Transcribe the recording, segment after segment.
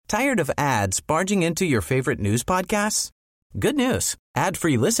Tired of ads barging into your favorite news podcasts? Good news.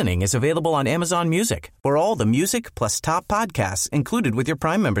 Ad-free listening is available on Amazon Music for all the music plus top podcasts included with your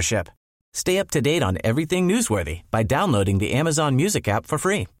Prime membership. Stay up to date on everything newsworthy by downloading the Amazon Music app for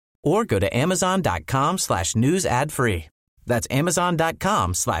free or go to amazon.com/news ad free. That's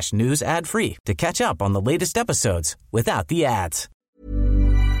amazon.com/news ad free to catch up on the latest episodes without the ads.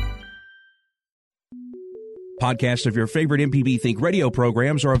 Podcasts of your favorite MPB Think radio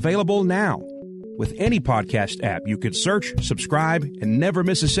programs are available now. With any podcast app, you can search, subscribe, and never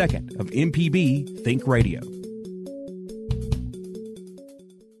miss a second of MPB Think Radio.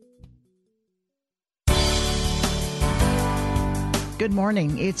 Good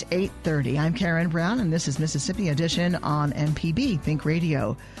morning. It's 8:30. I'm Karen Brown, and this is Mississippi Edition on MPB Think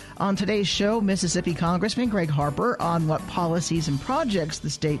Radio. On today's show, Mississippi Congressman Greg Harper on what policies and projects the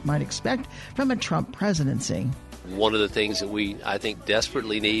state might expect from a Trump presidency. One of the things that we, I think,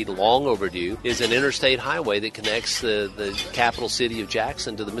 desperately need, long overdue, is an interstate highway that connects the capital city of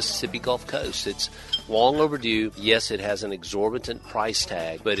Jackson to the Mississippi Gulf Coast. It's long overdue. Yes, it has an exorbitant price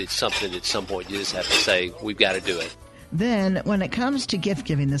tag, but it's something at some point you just have to say, we've got to do it. Then, when it comes to gift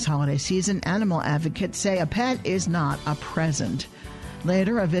giving this holiday season, animal advocates say a pet is not a present.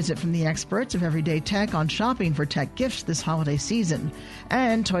 Later, a visit from the experts of Everyday Tech on shopping for tech gifts this holiday season.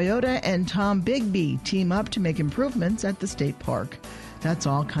 And Toyota and Tom Bigby team up to make improvements at the state park. That's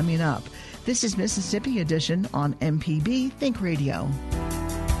all coming up. This is Mississippi Edition on MPB Think Radio.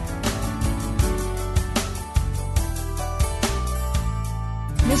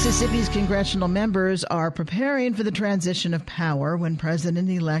 Mississippi's congressional members are preparing for the transition of power when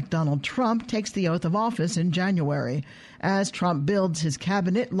President-elect Donald Trump takes the oath of office in January. As Trump builds his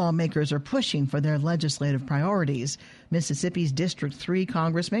cabinet, lawmakers are pushing for their legislative priorities. Mississippi's District 3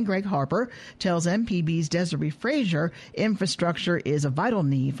 Congressman Greg Harper tells MPB's Desiree Frazier infrastructure is a vital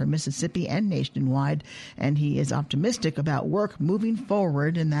need for Mississippi and nationwide, and he is optimistic about work moving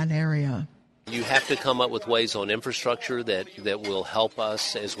forward in that area. You have to come up with ways on infrastructure that will help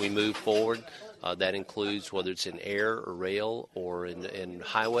us as we move forward. That includes whether it's in air or rail or in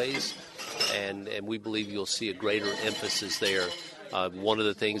highways, and we believe you'll see a greater emphasis there. One of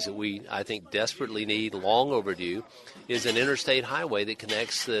the things that we, I think, desperately need, long overdue, is an interstate highway that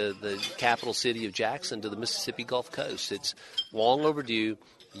connects the capital city of Jackson to the Mississippi Gulf Coast. It's long overdue.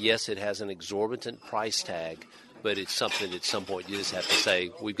 Yes, it has an exorbitant price tag, but it's something at some point you just have to say,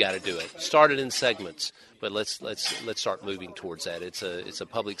 we've got to do it. Started in segments, but let's start moving towards that. It's a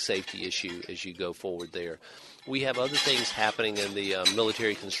public safety issue as you go forward there. We have other things happening in the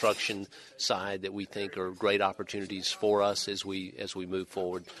military construction side that we think are great opportunities for us as we move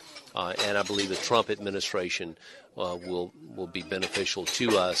forward. And I believe the Trump administration will be beneficial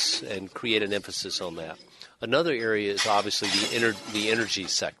to us and create an emphasis on that. Another area is obviously the energy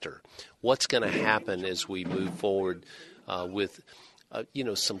sector. What's going to happen as we move forward with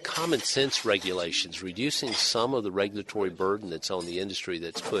some common sense regulations, reducing some of the regulatory burden that's on the industry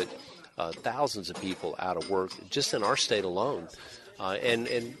that's put thousands of people out of work just in our state alone.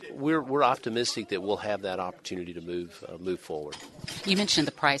 And we're optimistic that we'll have that opportunity to move forward. You mentioned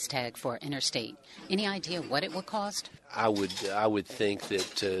the price tag for interstate. Any idea what it would cost? I would think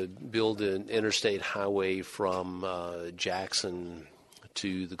that to build an interstate highway from Jackson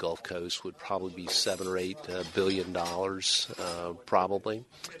to the Gulf Coast would probably be $7 or $8 billion, probably.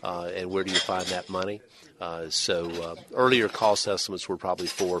 And where do you find that money? So earlier cost estimates were probably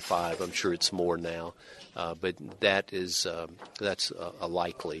 4 or 5. I'm sure it's more now, but that's a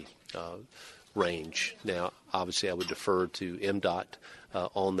likely range. Now, obviously, I would defer to MDOT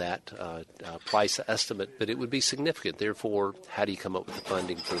on that price estimate, but it would be significant. Therefore, how do you come up with the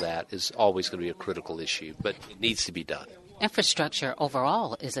funding for that is always going to be a critical issue, but it needs to be done. Infrastructure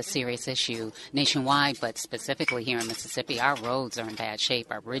overall is a serious issue nationwide, but specifically here in Mississippi, our roads are in bad shape,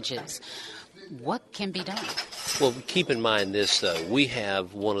 our bridges. What can be done? Well, keep in mind this, though. We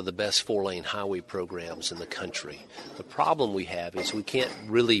have one of the best 4-lane highway programs in the country. The problem we have is we can't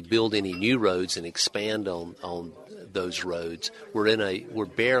really build any new roads and expand on those roads. We're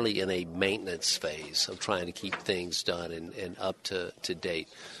barely in a maintenance phase of trying to keep things done and up to date.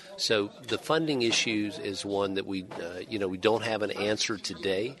 So the funding issue is one that we don't have an answer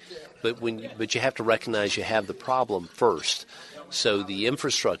today, but you have to recognize you have the problem first. So the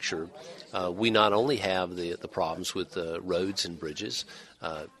infrastructure, we not only have the problems with roads and bridges.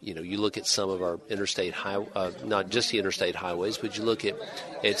 You look at some of our interstate not just the interstate highways, but you look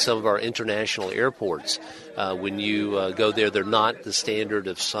at some of our international airports. When you go there, they're not the standard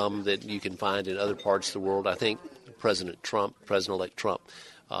of some that you can find in other parts of the world. I think President-elect Trump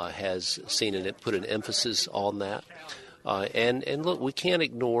has seen and put an emphasis on that. And look, we can't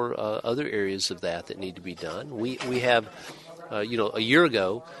ignore other areas of that need to be done. We have, a year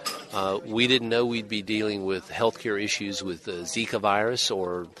ago, we didn't know we'd be dealing with healthcare issues with Zika virus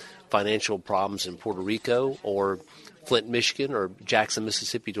or financial problems in Puerto Rico or Flint, Michigan, or Jackson,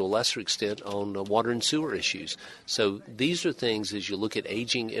 Mississippi to a lesser extent on water and sewer issues. So these are things, as you look at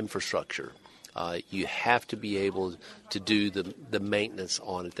aging infrastructure, you have to be able to do the maintenance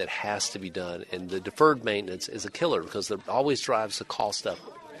on it that has to be done. And the deferred maintenance is a killer because it always drives the cost up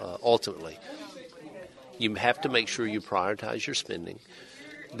ultimately. You have to make sure you prioritize your spending.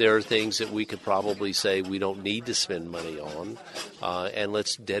 There are things that we could probably say we don't need to spend money on, and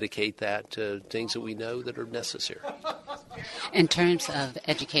let's dedicate that to things that we know that are necessary. In terms of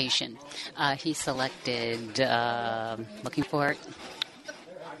education, he selected, looking for it,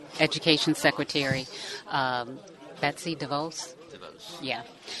 Education Secretary Betsy DeVos. Yeah.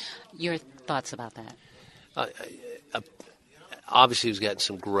 Your thoughts about that? Obviously, he's gotten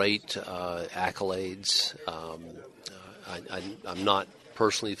some great accolades. I'm not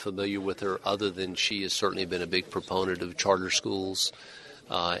personally familiar with her other than she has certainly been a big proponent of charter schools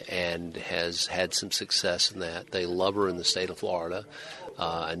and has had some success in that. They love her in the state of Florida.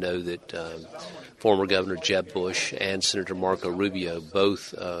 I know that former Governor Jeb Bush and Senator Marco Rubio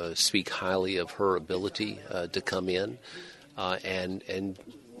both speak highly of her ability to come in and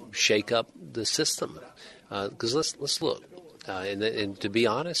shake up the system. Because let's look. And to be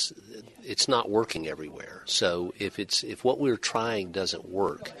honest, it's not working everywhere. So if what we're trying doesn't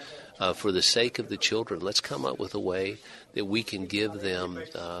work, for the sake of the children, let's come up with a way that we can give them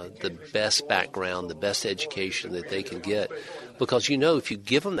the best background, the best education that they can get. Because if you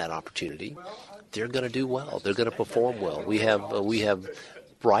give them that opportunity, they're going to do well. They're going to perform well. We have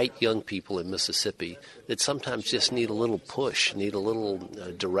bright young people in Mississippi that sometimes just need a little push, need a little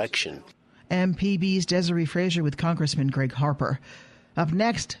direction. MPB's Desiree Frazier with Congressman Greg Harper. Up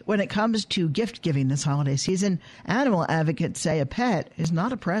next, when it comes to gift-giving this holiday season, animal advocates say a pet is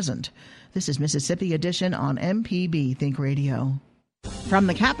not a present. This is Mississippi Edition on MPB Think Radio. From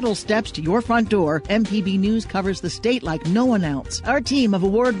the Capitol steps to your front door, MPB News covers the state like no one else. Our team of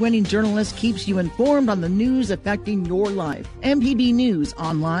award-winning journalists keeps you informed on the news affecting your life. MPB News,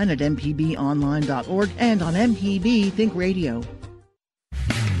 online at mpbonline.org and on MPB Think Radio.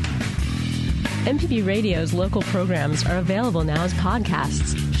 MPB Radio's local programs are available now as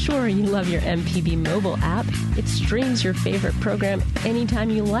podcasts. Sure, you love your MPB mobile app. It streams your favorite program anytime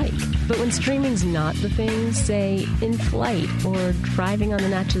you like. But when streaming's not the thing, say in flight or driving on the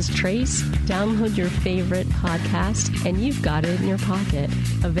Natchez Trace, download your favorite podcast and you've got it in your pocket.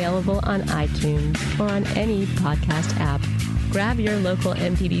 Available on iTunes or on any podcast app. Grab your local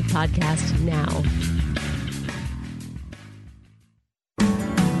MPB podcast now.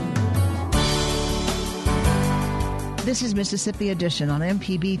 This is Mississippi Edition on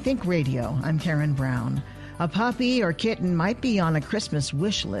MPB Think Radio. I'm Karen Brown. A puppy or kitten might be on a Christmas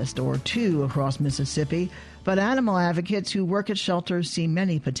wish list or two across Mississippi, but animal advocates who work at shelters see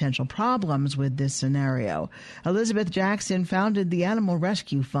many potential problems with this scenario. Elizabeth Jackson founded the Animal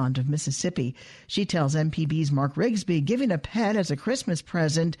Rescue Fund of Mississippi. She tells MPB's Mark Rigsby giving a pet as a Christmas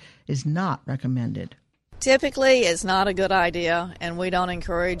present is not recommended. Typically, it's not a good idea, and we don't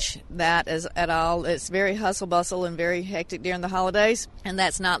encourage that at all. It's very hustle-bustle and very hectic during the holidays, and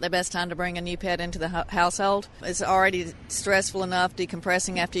that's not the best time to bring a new pet into the household. It's already stressful enough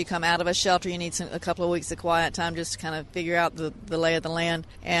decompressing after you come out of a shelter. You need a couple of weeks of quiet time just to kind of figure out the lay of the land,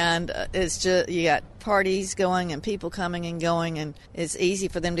 and it's just you got parties going and people coming and going, and it's easy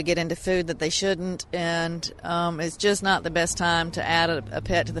for them to get into food that they shouldn't, and it's just not the best time to add a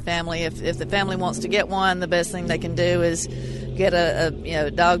pet to the family. If the family wants to get one, the best thing they can do is get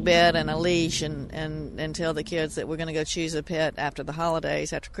a dog bed and a leash and tell the kids that we're going to go choose a pet after the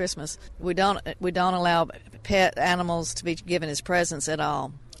holidays, after Christmas. We don't allow pet animals to be given as presents at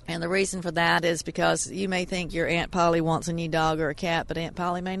all. And the reason for that is because you may think your Aunt Polly wants a new dog or a cat, but Aunt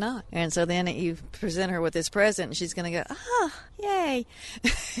Polly may not. And so then you present her with this present, and she's going to go, yay.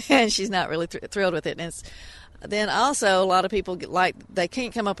 And she's not really thrilled with it. And then also a lot of people they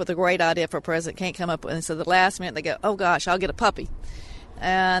can't come up with a great idea for a present, and so the last minute they go, oh gosh, I'll get a puppy.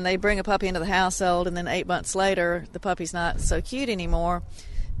 And they bring a puppy into the household, and then 8 months later, the puppy's not so cute anymore.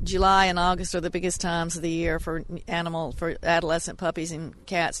 July and August are the biggest times of the year for adolescent puppies and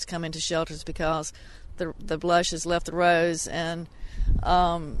cats to come into shelters because the blush has left the rose, and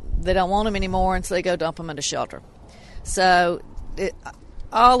they don't want them anymore, and so they go dump them into shelter. So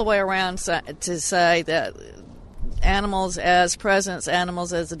all the way around to say that animals as presents,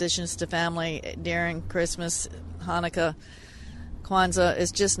 animals as additions to family during Christmas, Hanukkah, Kwanzaa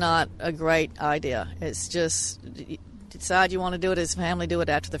is just not a great idea. It's just decide you want to do it as a family, do it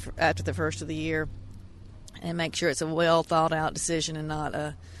after the first of the year, and make sure it's a well thought out decision and not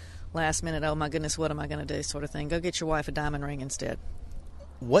a last minute, oh my goodness, what am I going to do sort of thing. Go get your wife a diamond ring instead.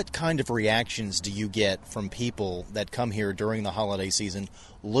 What kind of reactions do you get from people that come here during the holiday season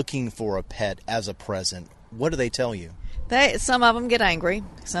looking for a pet as a present? What do they tell you? Some of them get angry.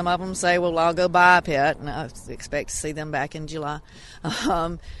 Some of them say, well, I'll go buy a pet, and I expect to see them back in July.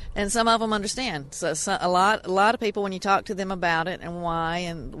 And some of them understand. So a lot of people, when you talk to them about it and why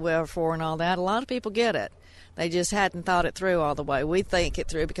and wherefore and all that, a lot of people get it. They just hadn't thought it through all the way. We think it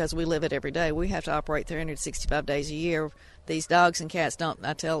through because we live it every day. We have to operate 365 days a year. These dogs and cats don't,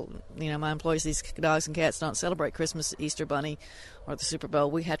 I tell my employees, these dogs and cats don't celebrate Christmas, Easter Bunny, or the Super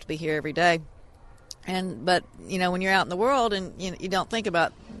Bowl. We have to be here every day. But when you're out in the world and you don't think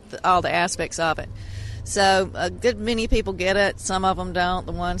about all the aspects of it. So a good many people get it. Some of them don't.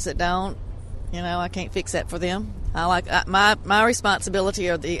 The ones that don't, I can't fix that for them. My responsibility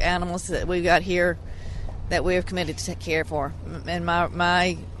are the animals that we've got here that we have committed to take care for. And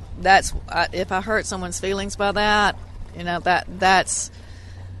if I hurt someone's feelings by that, that's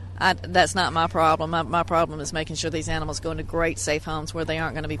not my problem. My problem is making sure these animals go into great, safe homes where they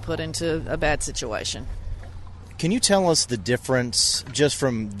aren't going to be put into a bad situation. Can you tell us the difference, just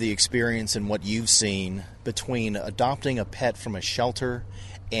from the experience and what you've seen, between adopting a pet from a shelter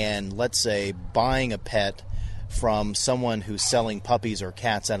and, let's say, buying a pet from someone who's selling puppies or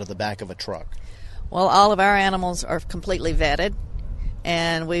cats out of the back of a truck? Well, all of our animals are completely vetted.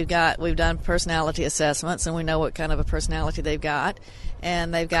 And we've done personality assessments, and we know what kind of a personality they've got,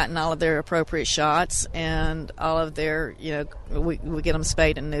 and they've gotten all of their appropriate shots, and all of their, we get them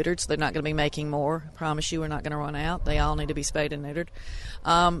spayed and neutered, so they're not going to be making more. I promise you, we're not going to run out. They all need to be spayed and neutered.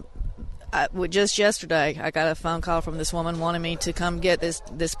 Just yesterday, I got a phone call from this woman wanting me to come get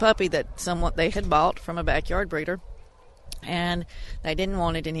this puppy that they had bought from a backyard breeder. And they didn't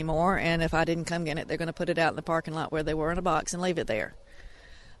want it anymore, and if I didn't come get it, they're going to put it out in the parking lot where they were in a box and leave it there.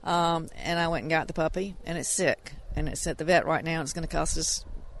 And I went and got the puppy, and it's sick, and it's at the vet right now. It's going to cost us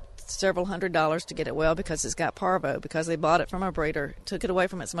several $100s to get it well because it's got parvo, because they bought it from a breeder, took it away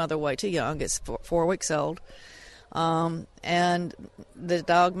from its mother way too young. It's 4 weeks old, and the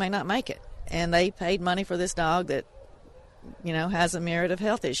dog may not make it. And they paid money for this dog that, has a myriad of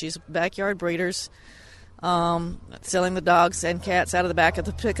health issues. Backyard breeders selling the dogs and cats out of the back of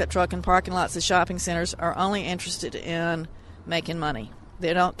the pickup truck in parking lots of shopping centers are only interested in making money.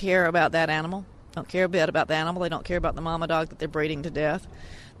 They don't care about that animal, don't care a bit about the animal. They don't care about the mama dog that they're breeding to death.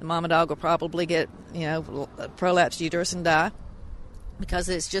 The mama dog will probably get, prolapsed uterus and die because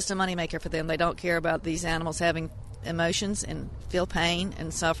it's just a moneymaker for them. They don't care about these animals having emotions and feel pain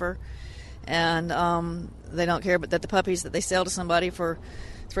and suffer. And they don't care that the puppies that they sell to somebody for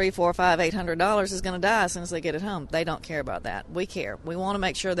 $300, $400, $500, $800 is going to die as soon as they get it home. They don't care about that. We care. We want to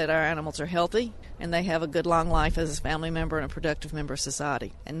make sure that our animals are healthy and they have a good long life as a family member and a productive member of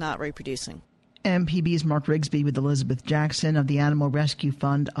society and not reproducing. MPB's Mark Rigsby with Elizabeth Jackson of the Animal Rescue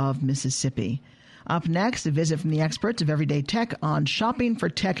Fund of Mississippi. Up next, a visit from the experts of Everyday Tech on shopping for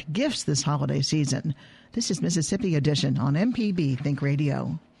tech gifts this holiday season. This is Mississippi Edition on MPB Think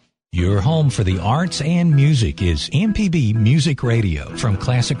Radio. Your home for the arts and music is MPB Music Radio. From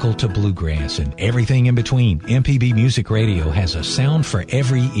classical to bluegrass and everything in between, MPB Music Radio has a sound for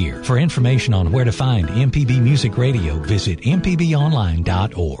every ear. For information on where to find MPB Music Radio, visit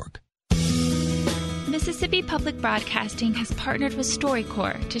mpbonline.org. Mississippi Public Broadcasting has partnered with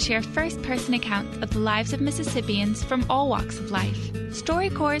StoryCorps to share first-person accounts of the lives of Mississippians from all walks of life.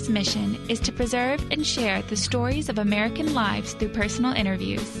 StoryCorps' mission is to preserve and share the stories of American lives through personal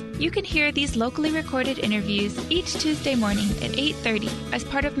interviews. You can hear these locally recorded interviews each Tuesday morning at 8:30 as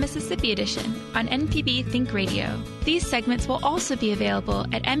part of Mississippi Edition on MPB Think Radio. These segments will also be available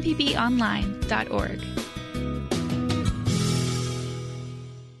at mpbonline.org.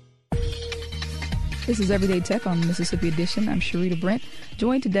 This is Everyday Tech on Mississippi Edition. I'm Sharita Brent,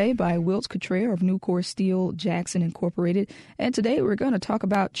 joined today by Wilts Cottrell of Nucor Steel Jackson Incorporated. And today we're going to talk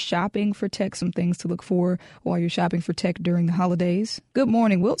about shopping for tech, some things to look for while you're shopping for tech during the holidays. Good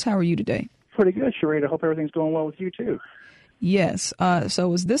morning, Wilts. How are you today? Pretty good, Sharita. Hope everything's going well with you, too. Yes.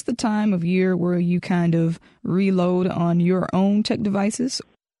 So is this the time of year where you kind of reload on your own tech devices?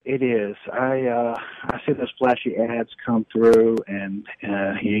 It is. I see those flashy ads come through, and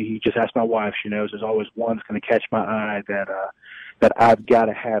you just ask my wife. She knows there's always one that's going to catch my eye that I've got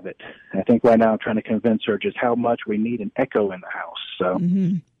to have it. I think right now I'm trying to convince her just how much we need an Echo in the house. So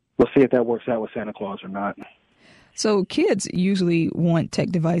We'll see if that works out with Santa Claus or not. So kids usually want tech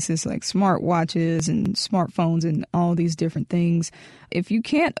devices like smartwatches and smartphones and all these different things. If you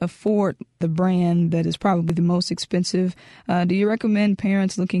can't afford the brand that is probably the most expensive, do you recommend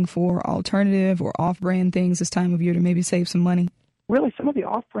parents looking for alternative or off-brand things this time of year to maybe save some money? Really, some of the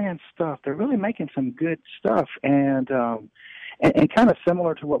off-brand stuff, they're really making some good stuff, and kind of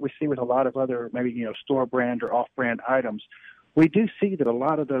similar to what we see with a lot of other maybe, store brand or off-brand items. We do see that a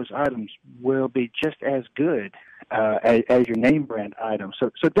lot of those items will be just as good as your name brand items.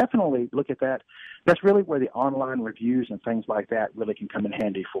 So definitely look at that. That's really where the online reviews and things like that really can come in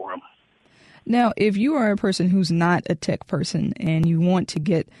handy for them. Now, if you are a person who's not a tech person and you want to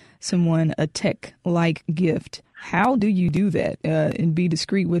get someone a tech-like gift, how do you do that and be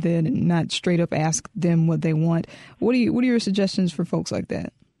discreet with it and not straight up ask them what they want? What are your suggestions for folks like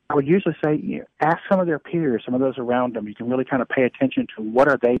that? I would usually say, ask some of their peers, some of those around them. You can really kind of pay attention to what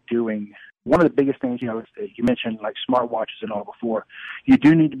are they doing. One of the biggest things, you mentioned like smartwatches and all before. You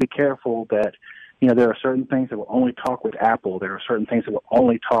do need to be careful that, there are certain things that will only talk with Apple. There are certain things that will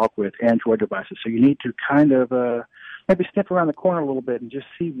only talk with Android devices. So you need to kind of maybe sniff around the corner a little bit and just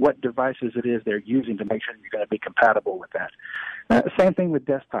see what devices it is they're using to make sure you're going to be compatible with that. Same thing with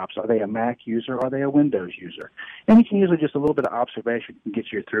desktops. Are they a Mac user or are they a Windows user? And you can usually just a little bit of observation can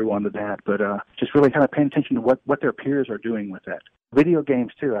get you through onto that, but just really kind of paying attention to what their peers are doing with that. Video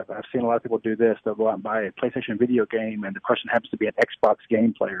games, too. I've seen a lot of people do this. They'll go out and buy a PlayStation video game, and the person happens to be an Xbox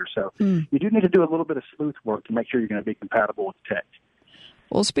game player. So you do need to do a little bit of sleuth work to make sure you're going to be compatible with tech.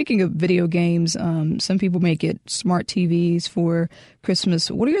 Well, speaking of video games, some people may get smart TVs for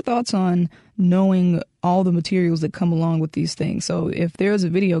Christmas. What are your thoughts on knowing all the materials that come along with these things? So if there's a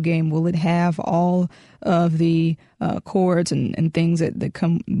video game, will it have all of the cords and things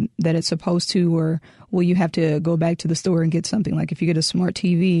that it's supposed to, or will you have to go back to the store and get something? Like if you get a smart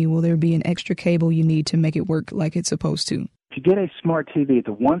TV, will there be an extra cable you need to make it work like it's supposed to? If you get a smart TV,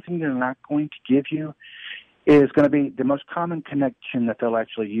 the one thing they're not going to give you is going to be the most common connection that they'll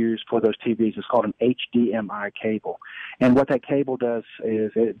actually use for those TVs is called an HDMI cable. And what that cable does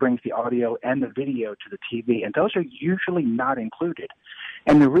is it brings the audio and the video to the TV, and those are usually not included.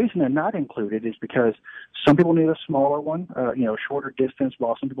 And the reason they're not included is because some people need a smaller one, shorter distance,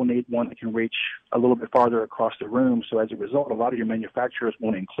 while some people need one that can reach a little bit farther across the room. So as a result, a lot of your manufacturers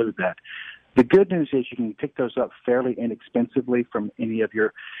won't include that. The good news is you can pick those up fairly inexpensively from any of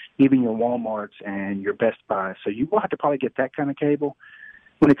even your Walmarts and your Best Buys. So you will have to probably get that kind of cable.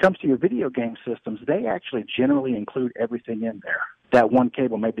 When it comes to your video game systems, they actually generally include everything in there. That one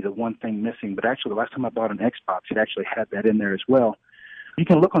cable may be the one thing missing, but actually the last time I bought an Xbox, it actually had that in there as well. You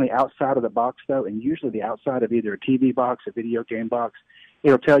can look on the outside of the box, though, and usually the outside of either a TV box, a video game box,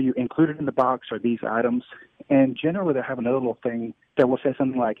 it'll tell you included in the box are these items. And generally they'll have another little thing that will say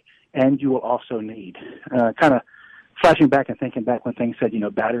something like, and you will also need. Kind of flashing back and thinking back when things said,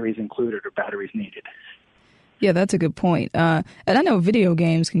 batteries included or batteries needed. Yeah, that's a good point. And I know video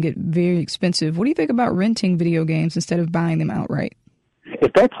games can get very expensive. What do you think about renting video games instead of buying them outright?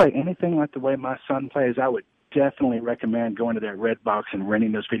 If they play anything like the way my son plays, I would definitely recommend going to their Redbox and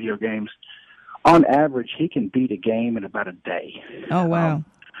renting those video games. On average, he can beat a game in about a day. Oh, wow.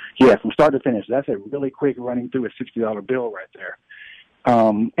 From start to finish. That's a really quick running through a $60 bill right there.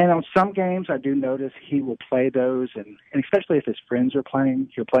 And on some games, I do notice he will play those, and especially if his friends are playing,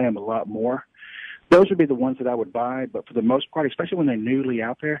 he'll play them a lot more. Those would be the ones that I would buy, but for the most part, especially when they're newly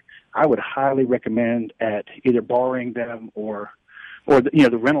out there, I would highly recommend at either borrowing them or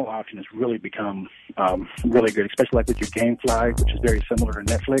the rental option has really become really good, especially like with your GameFly, which is very similar to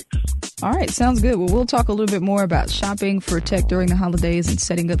Netflix. All right, sounds good. Well, we'll talk a little bit more about shopping for tech during the holidays and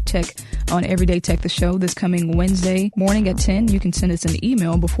setting up tech on Everyday Tech, the show, this coming Wednesday morning at 10. You can send us an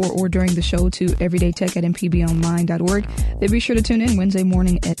email before or during the show to everydaytech@mpbonline.org. Then be sure to tune in Wednesday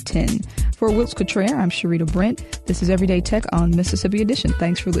morning at 10. For Wilts Cottrell, I'm Sharita Brent. This is Everyday Tech on Mississippi Edition.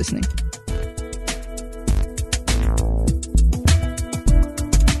 Thanks for listening.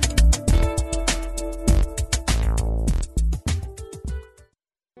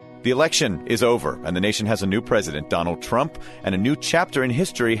 The election is over, and the nation has a new president, Donald Trump, and a new chapter in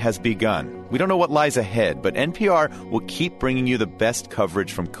history has begun. We don't know what lies ahead, but NPR will keep bringing you the best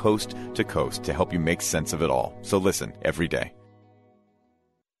coverage from coast to coast to help you make sense of it all. So listen every day.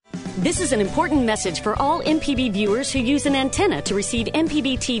 This is an important message for all MPB viewers who use an antenna to receive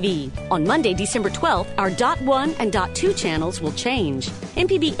MPB TV. On Monday, December 12th, our .1 and .2 channels will change.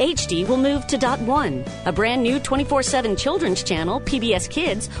 MPB HD will move to .1. A brand new 24/7 children's channel, PBS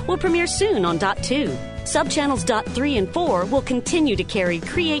Kids, will premiere soon on .2. Subchannels .3 and 4 will continue to carry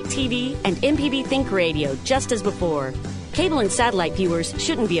Create TV and MPB Think Radio just as before. Cable and satellite viewers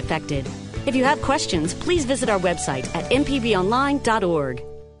shouldn't be affected. If you have questions, please visit our website at mpbonline.org.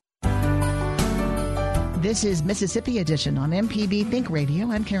 This is Mississippi Edition on MPB Think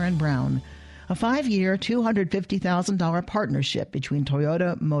Radio. I'm Karen Brown. A 5-year, $250,000 partnership between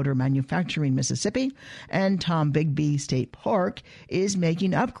Toyota Motor Manufacturing Mississippi and Tom Bigby State Park is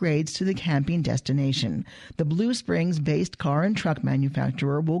making upgrades to the camping destination. The Blue Springs-based car and truck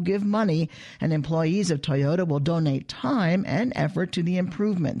manufacturer will give money, and employees of Toyota will donate time and effort to the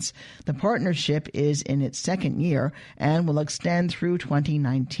improvements. The partnership is in its second year and will extend through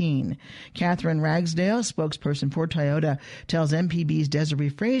 2019. Catherine Ragsdale, spokesperson for Toyota, tells MPB's Desiree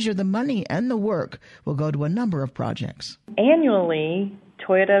Frazier the money and the work will go to a number of projects. Annually,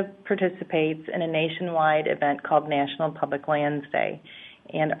 Toyota participates in a nationwide event called National Public Lands Day,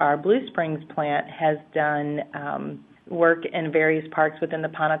 and our Blue Springs plant has done work in various parks within the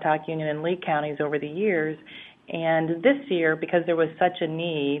Pontotoc, Union, and Lee counties over the years. And this year, because there was such a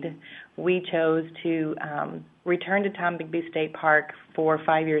need, we chose to return to Tom Bigby State Park for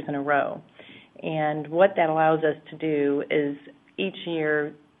 5 years in a row. And what that allows us to do is each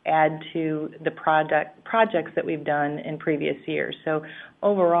year add to the projects that we've done in previous years. So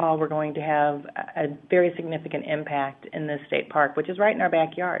overall, we're going to have a very significant impact in this state park, which is right in our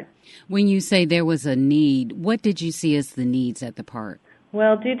backyard. When you say there was a need, what did you see as the needs at the park?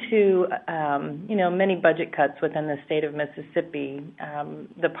 Well, due to many budget cuts within the state of Mississippi,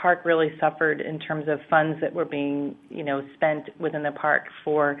 the park really suffered in terms of funds that were being spent within the park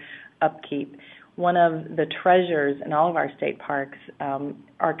for upkeep. One of the treasures in all of our state parks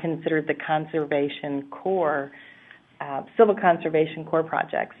are considered the conservation core, civil conservation core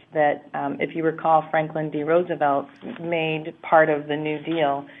projects that, if you recall, Franklin D. Roosevelt made part of the New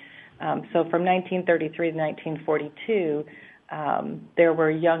Deal. So from 1933 to 1942, there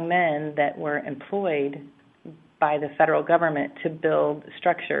were young men that were employed by the federal government to build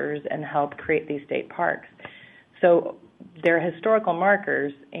structures and help create these state parks. So they're historical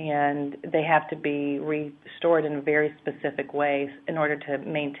markers, and they have to be restored in very specific ways in order to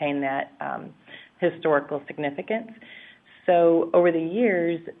maintain that historical significance. So over the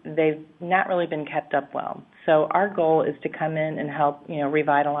years, they've not really been kept up well. So our goal is to come in and help,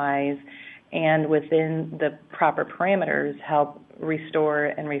 revitalize, and within the proper parameters, help restore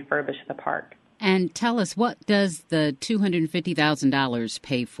and refurbish the park. And tell us, what does the $250,000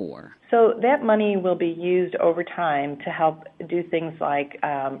 pay for? So that money will be used over time to help do things like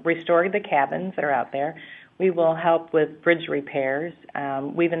restore the cabins that are out there. We will help with bridge repairs.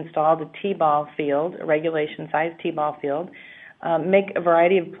 We've installed a T-ball field, a regulation-sized T-ball field, make a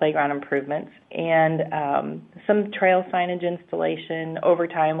variety of playground improvements, and some trail signage installation. Over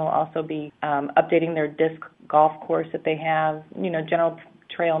time, we'll also be updating their disc golf course that they have, general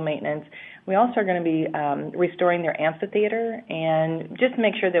trail maintenance. We also are going to be restoring their amphitheater and just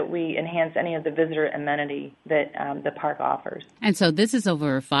make sure that we enhance any of the visitor amenity that the park offers. And so this is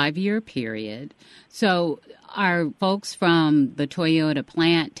over a 5-year period. So are folks from the Toyota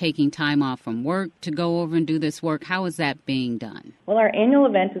plant taking time off from work to go over and do this work? How is that being done? Well, our annual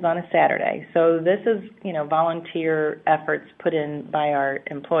event is on a Saturday. So this is, volunteer efforts put in by our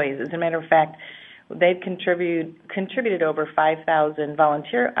employees. As a matter of fact, they've contributed over 5,000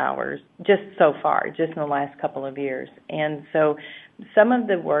 volunteer hours just so far, just in the last couple of years. And so some of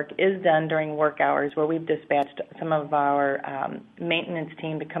the work is done during work hours, where we've dispatched some of our maintenance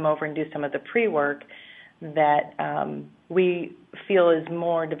team to come over and do some of the pre-work that we feel is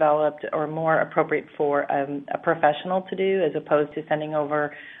more developed or more appropriate for a professional to do, as opposed to sending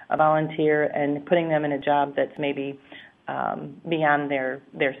over a volunteer and putting them in a job that's maybe beyond their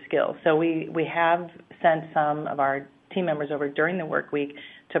skills. So we have sent some of our team members over during the work week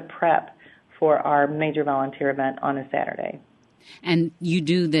to prep for our major volunteer event on a Saturday. And you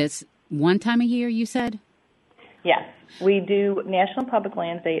do this one time a year, you said? Yes. We do. National Public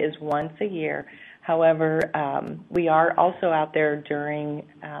Lands Day is once a year. However, we are also out there during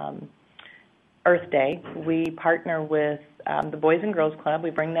Earth Day. We partner with the Boys and Girls Club. We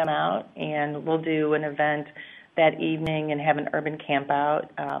bring them out, and we'll do an event that evening and have an urban camp out.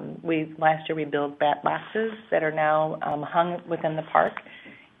 Last year we built bat boxes that are now hung within the park,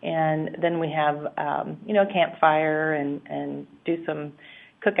 and then we have a campfire and do some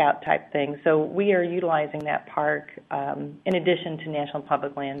cookout type things. So we are utilizing that park in addition to National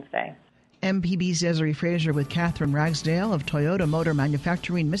Public Lands Day. MPB's Desiree Frazier with Catherine Ragsdale of Toyota Motor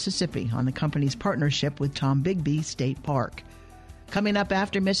Manufacturing Mississippi on the company's partnership with Tom Bigby State Park. Coming up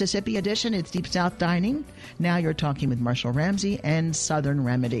after Mississippi Edition, it's Deep South Dining. Now you're talking with Marshall Ramsey and Southern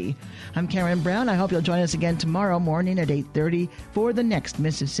Remedy. I'm Karen Brown. I hope you'll join us again tomorrow morning at 8:30 for the next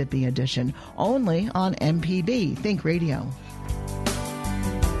Mississippi Edition, only on MPB Think Radio.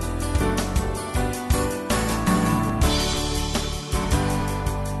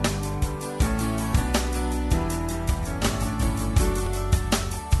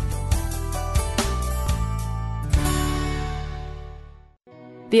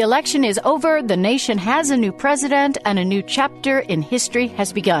 The election is over, the nation has a new president, and a new chapter in history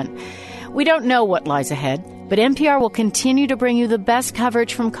has begun. We don't know what lies ahead, but NPR will continue to bring you the best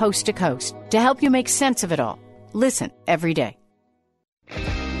coverage from coast to coast to help you make sense of it all. Listen every day.